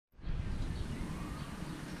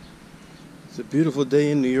It's a beautiful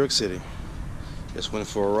day in New York City. Just went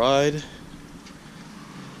for a ride,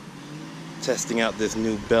 testing out this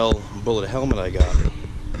new Bell Bullitt helmet I got.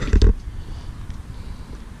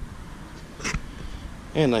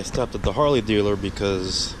 And I stopped at the Harley dealer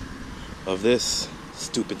because of this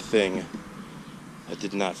stupid thing that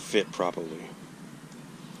did not fit properly.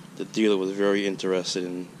 The dealer was very interested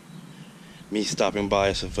in me stopping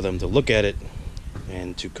by for them to look at it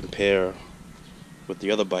and to compare with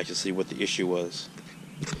the other bikes to see what the issue was.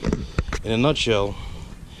 In a nutshell,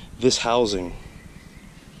 this housing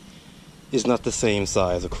is not the same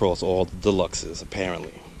size across all the deluxes,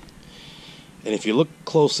 apparently. And if you look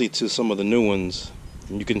closely to some of the new ones,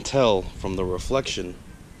 you can tell from the reflection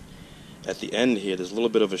at the end here, there's a little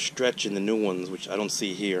bit of a stretch in the new ones, which I don't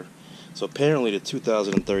see here. So apparently the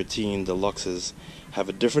 2013 deluxes have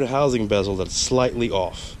a different housing bezel that's slightly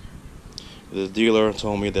off. The dealer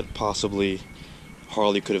told me that possibly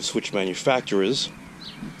Harley could have switched manufacturers,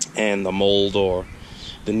 and the mold or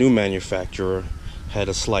the new manufacturer had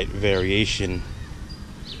a slight variation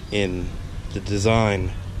in the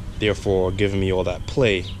design, therefore giving me all that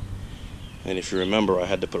play. And if you remember, I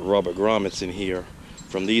had to put rubber grommets in here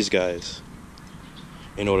from these guys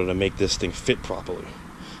in order to make this thing fit properly.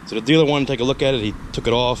 So the dealer wanted to take a look at it. He took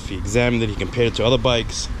it off, he examined it, he compared it to other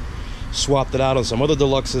bikes, swapped it out on some other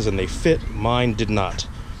deluxes, and they fit. Mine did not.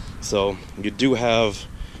 So you do have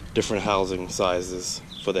different housing sizes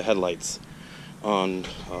for the headlights on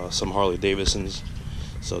some Harley-Davidsons.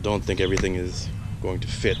 So don't think everything is going to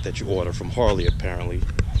fit that you order from Harley, apparently.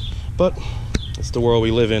 But it's the world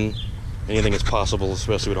we live in. Anything is possible,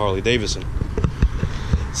 especially with Harley-Davidson.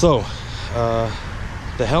 So,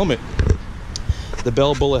 the helmet. The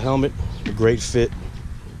Bell Bullitt helmet, great fit,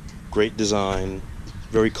 great design,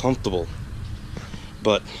 very comfortable.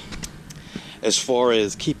 But as far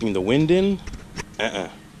as keeping the wind in,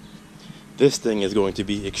 this thing is going to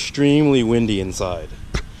be extremely windy inside.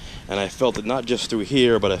 And I felt it not just through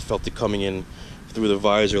here, but I felt it coming in through the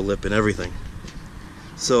visor lip and everything.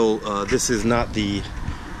 So this is not the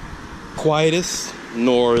quietest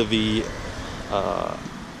nor the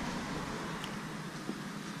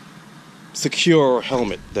secure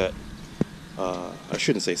helmet that I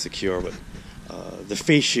shouldn't say secure, but the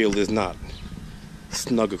face shield is not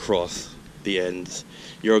snug across the ends.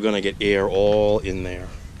 You're gonna get air all in there.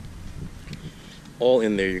 All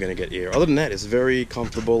in there, you're gonna get air. Other than that, it's very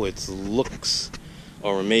comfortable. Its looks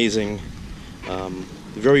are amazing.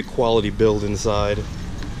 Very quality build inside.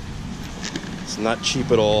 It's not cheap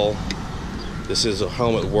at all. This is a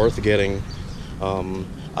helmet worth getting.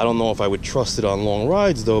 I don't know if I would trust it on long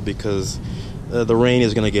rides though, because the rain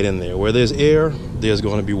is going to get in there. Where there's air, there's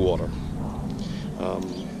going to be water.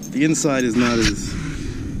 The inside is not as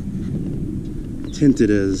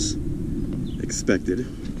tinted as expected,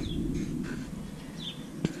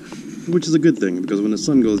 which is a good thing, because when the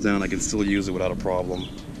sun goes down I can still use it without a problem.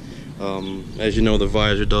 As you know, the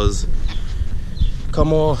visor does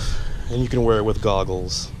come off and you can wear it with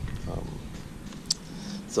goggles.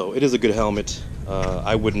 So it is a good helmet.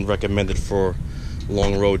 I wouldn't recommend it for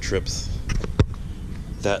long road trips.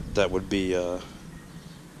 That would be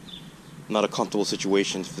not a comfortable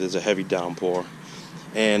situation if there's a heavy downpour.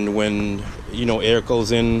 And when, you know, air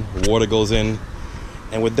goes in, water goes in.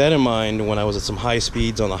 And with that in mind, when I was at some high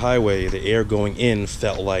speeds on the highway, the air going in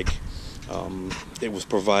felt like it was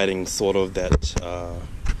providing sort of that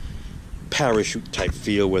parachute type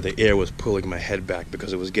feel where the air was pulling my head back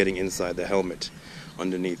because it was getting inside the helmet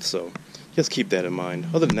underneath. So just keep that in mind.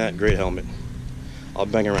 Other than that, great helmet. I'll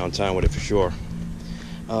bang around town with it for sure.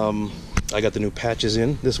 I got the new patches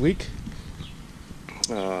in this week.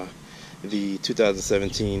 The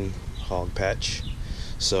 2017 hog patch.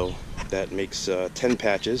 So that makes 10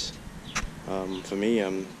 patches. For me,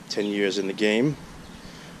 I'm 10 years in the game.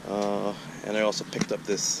 And I also picked up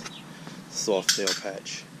this Softail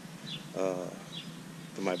patch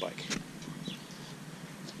for my bike.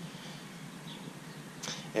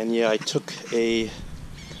 And yeah, I took a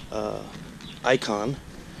Icon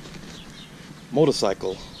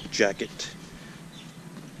motorcycle jacket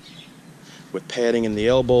with padding in the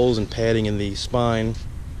elbows and padding in the spine,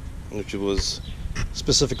 which was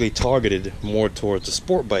specifically targeted more towards the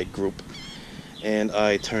sport bike group, and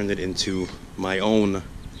I turned it into my own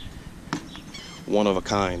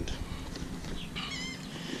one-of-a-kind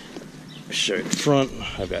shirt. Front,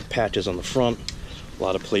 I've got patches on the front. A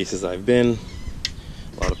lot of places I've been,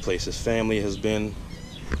 a lot of places family has been.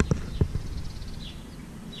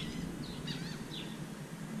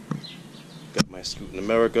 Got my Scootin'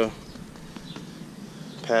 America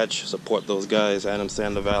patch, support those guys, Adam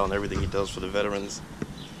Sandoval, and everything he does for the veterans.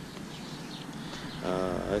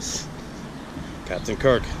 Captain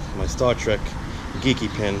Kirk, my Star Trek geeky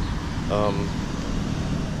pin.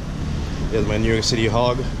 Here's my New York City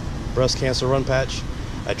Hog breast cancer run patch.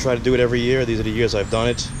 I try to do it every year. These are the years I've done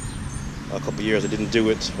it. A couple years I didn't do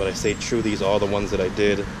it, but I stayed true. These are the ones that I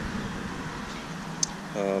did.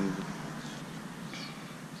 And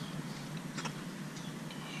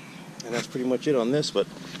that's pretty much it on this, but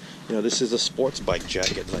you know, this is a sports bike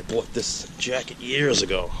jacket, and I bought this jacket years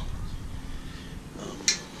ago.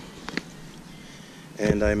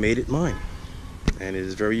 And I made it mine, and it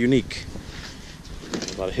is very unique.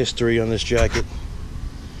 A lot of history on this jacket,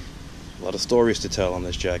 a lot of stories to tell on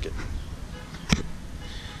this jacket.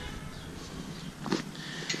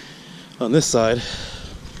 On this side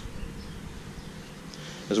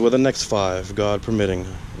is where the next 5, God permitting,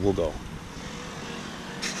 will go.